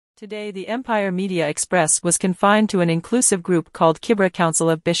Today the Empire Media Express was confined to an inclusive group called Kibra Council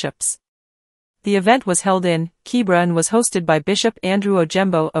of Bishops. The event was held in Kibra and was hosted by Bishop Andrew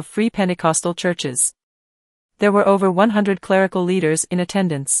Ojembo of Free Pentecostal Churches. There were over 100 clerical leaders in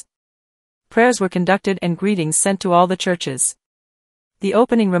attendance. Prayers were conducted and greetings sent to all the churches. The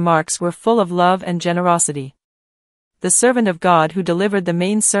opening remarks were full of love and generosity. The servant of God who delivered the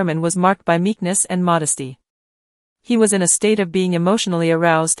main sermon was marked by meekness and modesty. He was in a state of being emotionally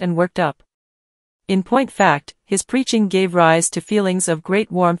aroused and worked up. In point fact, his preaching gave rise to feelings of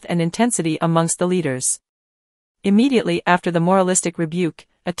great warmth and intensity amongst the leaders. Immediately after the moralistic rebuke,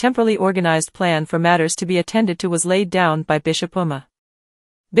 a temporally organized plan for matters to be attended to was laid down by Bishop Uma.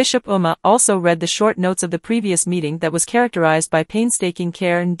 Bishop Uma also read the short notes of the previous meeting that was characterized by painstaking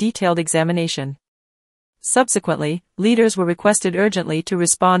care and detailed examination. Subsequently, leaders were requested urgently to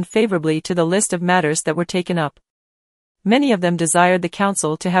respond favorably to the list of matters that were taken up. Many of them desired the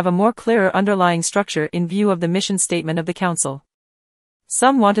council to have a more clearer underlying structure in view of the mission statement of the council.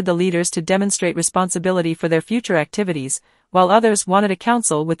 Some wanted the leaders to demonstrate responsibility for their future activities, while others wanted a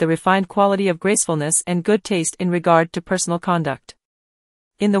council with the refined quality of gracefulness and good taste in regard to personal conduct.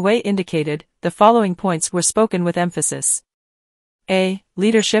 In the way indicated, the following points were spoken with emphasis. A.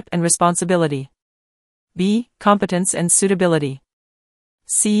 Leadership and responsibility. B. Competence and suitability.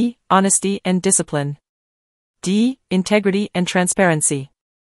 C. Honesty and discipline. D. Integrity and transparency.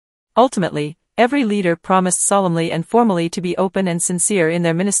 Ultimately, every leader promised solemnly and formally to be open and sincere in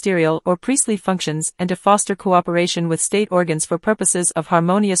their ministerial or priestly functions and to foster cooperation with state organs for purposes of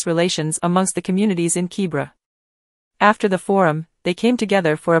harmonious relations amongst the communities in Kibra. After the forum, they came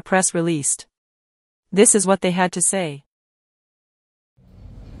together for a press release. This is what they had to say.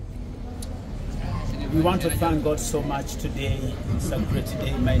 We want to thank God so much today. It's a great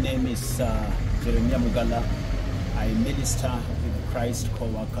day. My name is Jeremiah Mugala. I minister with Christ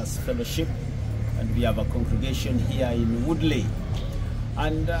Co-workers Fellowship, and we have a congregation here in Woodley.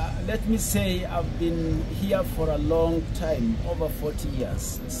 And let me say, I've been here for a long time, over 40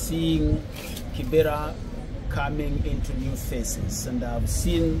 years, seeing Kibra coming into new faces. And I've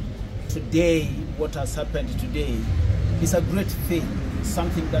seen today, what has happened today is a great thing,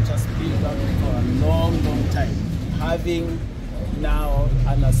 something that has been running for a long, long time. Having now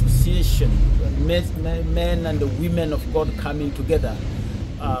an association, men and the women of God coming together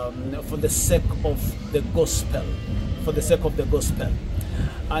for the sake of the gospel,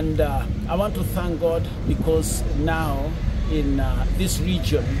 And I want to thank God because now in this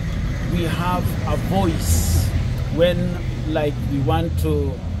region we have a voice when, like, we want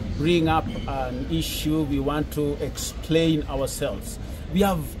to bring up an issue, we want to explain ourselves. We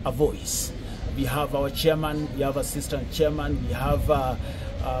have a voice. We have our chairman, we have assistant chairman, we have the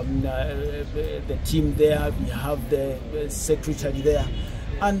team there, we have the secretary there,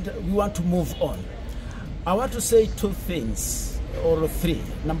 and we want to move on. I want to say two things, or three.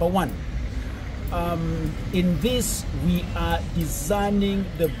 Number one, in this we are designing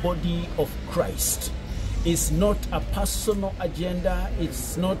the body of Christ. It's not a personal agenda,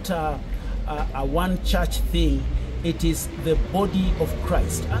 it's not a one church thing. It is the body of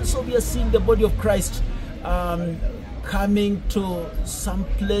Christ. And so we are seeing the body of Christ coming to some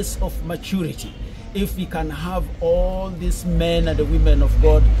place of maturity. If we can have all these men and the women of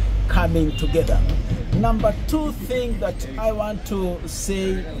God coming together. Number two thing that I want to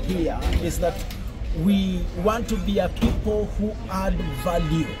say here is that we want to be a people who add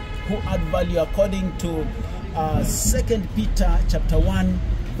value. According to 2 Peter chapter 1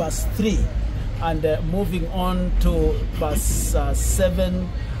 verse 3. And moving on to verse 7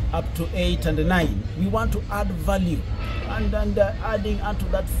 up to 8 and 9. We want to add value and adding unto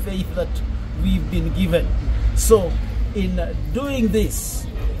that faith that we've been given. So in doing this,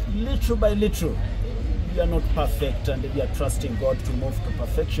 little by little, we are not perfect and we are trusting God to move to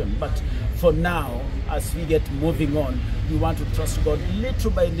perfection. But for now, as we get moving on, we want to trust God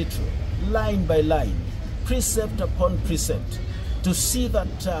little by little, line by line, precept upon precept, to see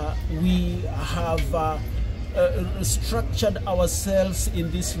that we have structured ourselves in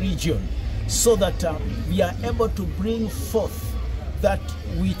this region so that we are able to bring forth that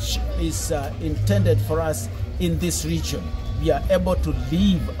which is intended for us in this region. We are able to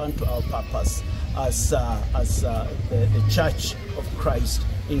live unto our purpose as the Church of Christ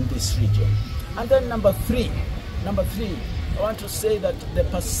in this region. And then number three, I want to say that the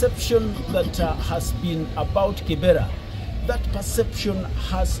perception that has been about Kibra, that perception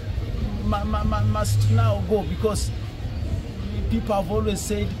must now go, because people have always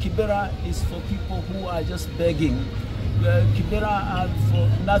said Kibra is for people who are just begging. Kibra, for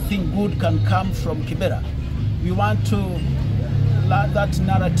nothing good can come from Kibra. We want to that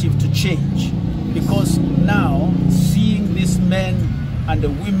narrative to change, because now seeing these men and the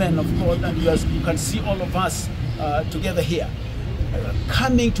women of God, and you can see all of us together here,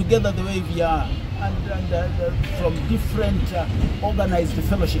 coming together the way we are, and from different organized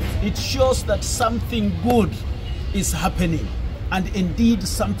fellowships, it shows that something good is happening, and indeed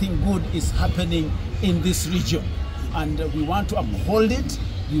something good is happening in this region, and we want to uphold it,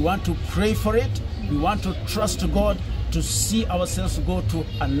 we want to pray for it, we want to trust God to see ourselves go to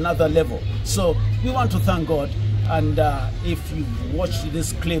another level. So we want to thank God, and if you've watched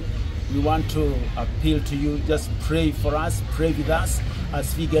this clip, we want to appeal to you, just pray for us, pray with us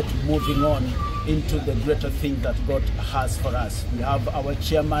as we get moving on into the greater thing that God has for us. We have our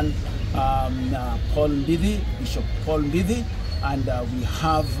chairman, Paul Mbidi, Bishop Paul Mbidi, and we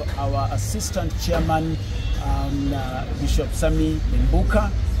have our assistant chairman, Bishop Sami Mimbuka.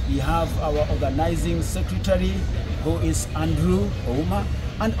 We have our organizing secretary, who is Andrew Ouma,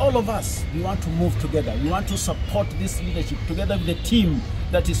 and all of us, we want to move together. We want to support this leadership together with the team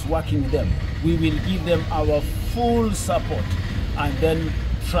that is working with them. We will give them our full support, and then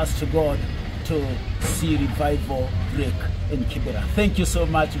trust God to see revival break in Kibra. Thank you so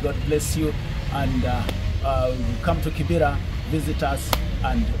much. God bless you, and come to Kibra, visit us,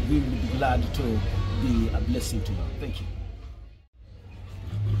 and we will be glad to be a blessing to you. Thank you.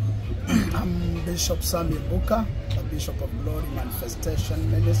 I'm Bishop Sami Mimbuka, a Bishop of Glory Manifestation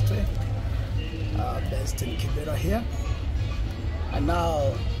Ministry, based in Kibra here, and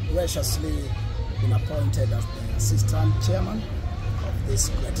now graciously been appointed as the assistant chairman of this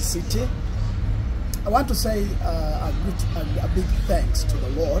great city. I want to say a big thanks to the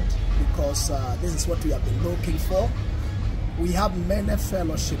Lord, because this is what we have been looking for. We have many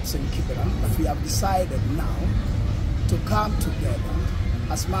fellowships in Kibra, but we have decided now to come together.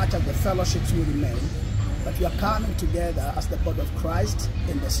 As much as the fellowships will remain, but we are coming together as the body of Christ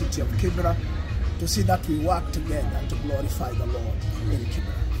in the city of Kibra to see that we work together to glorify the Lord in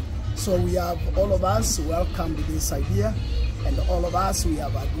Kibra. So we have, all of us, welcomed this idea, and all of us, we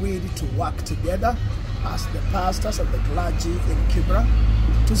have agreed to work together as the pastors of the clergy in Kibra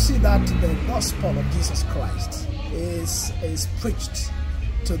to see that the gospel of Jesus Christ is preached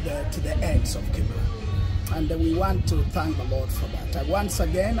to the ends of Kibra. And we want to thank the Lord for that. Once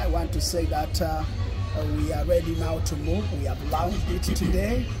again, I want to say that we are ready now to move. We have launched it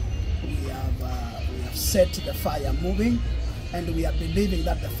today. We have set the fire moving, and we are believing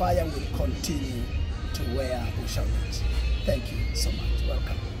that the fire will continue to where we shall reach. Thank you so much.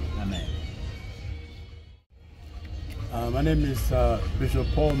 Welcome. Amen. My name is Bishop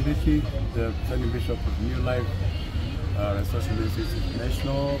Paul Mbidi, the Presiding Bishop of New Life Restoration Ministries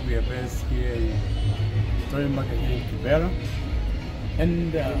International. We are based here in Market in Kibra,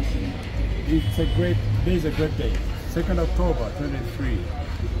 and today is a great day. 2nd October 2023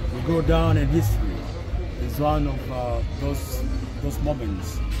 will go down in history. It's one of those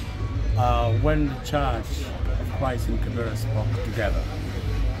moments when the Church of Christ in Kibra spoke together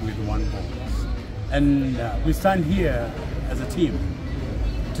with one voice, and we stand here as a team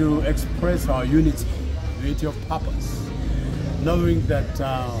to express our unity of purpose, knowing that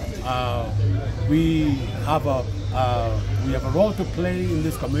we have a role to play in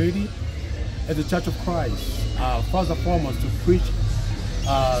this community as the Church of Christ. First and foremost, to preach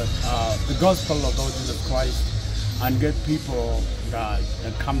the gospel of Lord Jesus Christ and get people that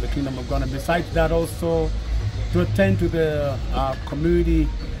come to the kingdom of God. And besides that, also to attend to the community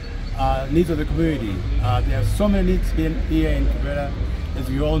needs of the community. There are so many needs here in Kibra, as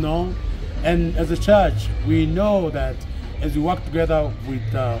we all know. And as a church, we know that as we work together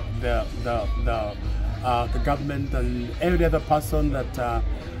with the government and every other person that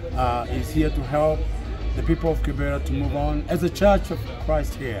is here to help the people of Kibra to move on, as a Church of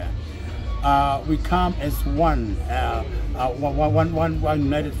Christ here, we come as one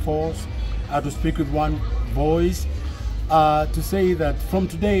united force to speak with one voice, to say that from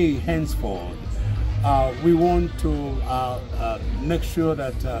today henceforth, we want to make sure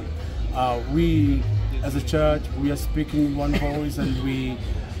that we, as a church, we are speaking in one voice, and we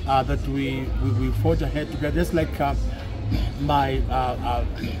forge ahead together. Just like my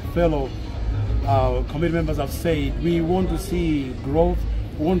fellow committee members have said, we want to see growth,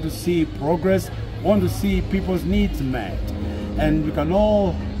 we want to see progress, we want to see people's needs met, and we can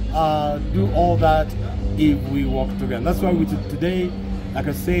all do all that if we work together. That's why today, like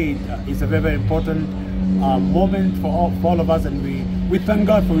I said, it's a very, very important moment for all of us, and we thank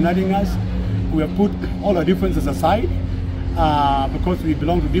God for uniting us. We have put all our differences aside because we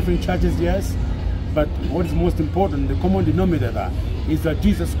belong to different churches, yes, but what is most important, the common denominator, is that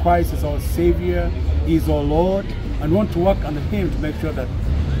Jesus Christ is our Savior, He is our Lord, and want to work under him to make sure that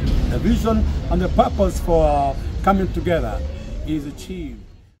the vision and the purpose for coming together is achieved.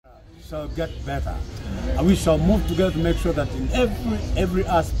 Shall get better, and we shall move together to make sure that in every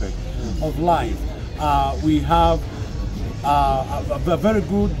aspect of life we have a very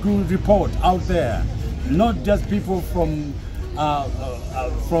good report out there. Not just people from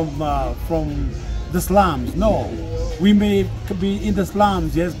the slums. No, we may be in the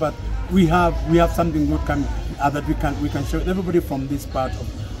slums, yes, but we have something good coming that we can show everybody from this part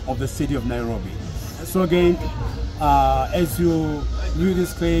of the city of Nairobi. So again, as you view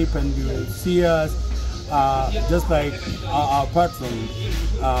this clip and you see us, just like our patron,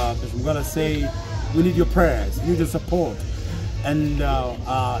 I'm gonna say, we need your prayers, we need your support, and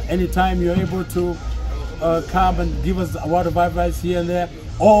anytime you're able to come and give us a word of advice here and there,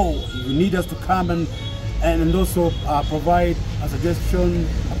 or you need us to come and also provide a suggestion,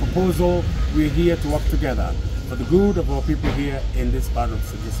 a proposal, we're here to work together for the good of our people here in this part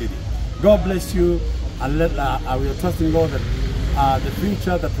of the city. God bless you, and we are trusting God that the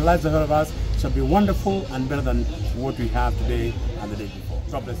future that lies ahead of us shall be wonderful and better than what we have today and the day before.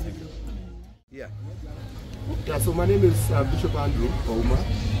 God bless you. Yeah, so my name is Bishop Andrew Ouma.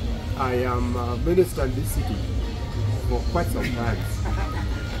 I am a minister in this city for quite some time.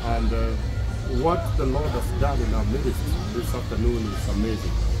 And what the Lord has done in our ministry this afternoon is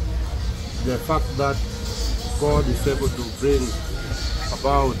amazing. The fact that God is able to bring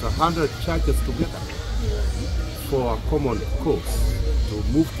about 100 churches together for a common cause, to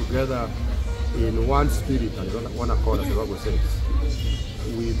move together in one spirit and one accord, as the Bible says.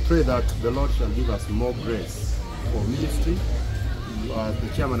 We pray that the Lord shall give us more grace for ministry. As the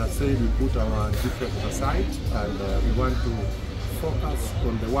chairman has said, we put our differences aside and we want to focus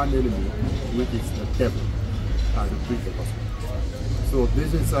on the one enemy, which is the devil, and to preach the gospel. So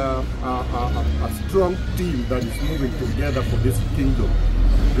this is a strong team that is moving together for this kingdom,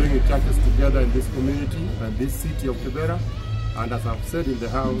 bringing churches together in this community and this city of Kibra, and as I've said in the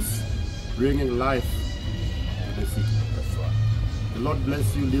house, bringing life to the city. The Lord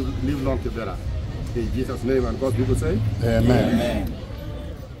bless you, live long Kibra. In Jesus' name, and God's people say, Amen. Amen.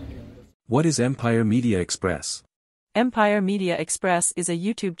 What is Empire Media Express? Empire Media Express is a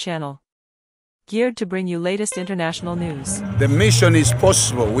YouTube channel geared to bring you latest international news. The mission is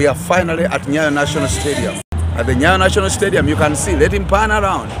possible. We are finally at Nyayo National Stadium. At the Nyayo National Stadium, you can see, let him pan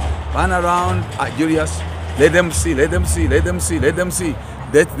around, Julius, let them see, let them see, let them see, let them see.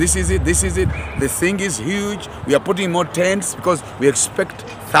 This is it, this is it. The thing is huge. We are putting more tents because we expect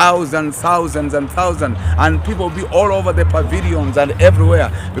thousands and thousands, and people will be all over the pavilions and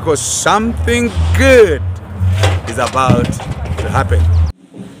everywhere because something good is about to happen.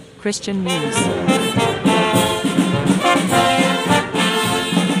 Christian news.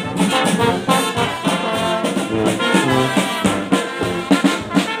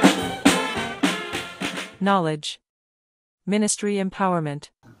 Knowledge. Ministry empowerment.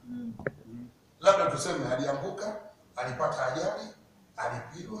 Labda tuseme alianguka, alipata ajali,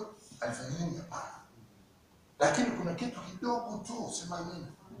 alipigwa, alifanya nini? Hapana. Lakini kuna kitu kidogo tu, sema nini?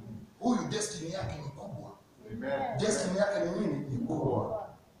 Huyu destiny yake ni kubwa. Amen. Destiny yake ni nini? Ni kubwa.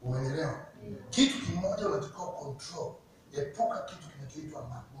 Umeelewa? Kitu kimoja unatakiwa control. Epuka kitu kinachoitwa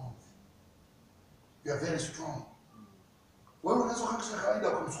magomvi. You are very strong. Wewe unaweza kuhakikisha kawaida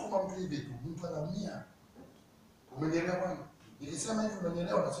kumsukuma mtu hivi tu, mtu anaumia. Umeelewa bwana? Ilisema hivi,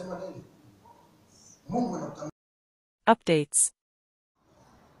 umeelewa nasema nini? Mungu anakutamani. Updates.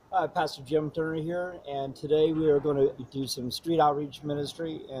 Pastor Jim Turner here, and today we are going to do some street outreach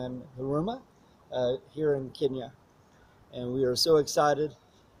ministry in Huruma, here in Kenya. And we are so excited.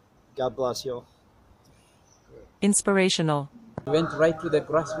 God bless you. Inspirational. We went right to the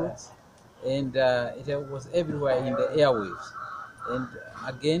grassroots, and it was everywhere in the airwaves. And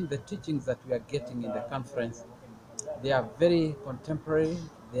again, the teachings that we are getting in the conference, they are very contemporary,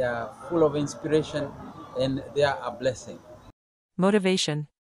 they are full of inspiration, and they are a blessing. Motivation.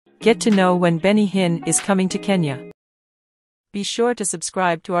 Get to know when Benny Hinn is coming to Kenya. Be sure to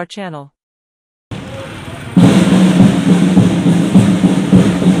subscribe to our channel.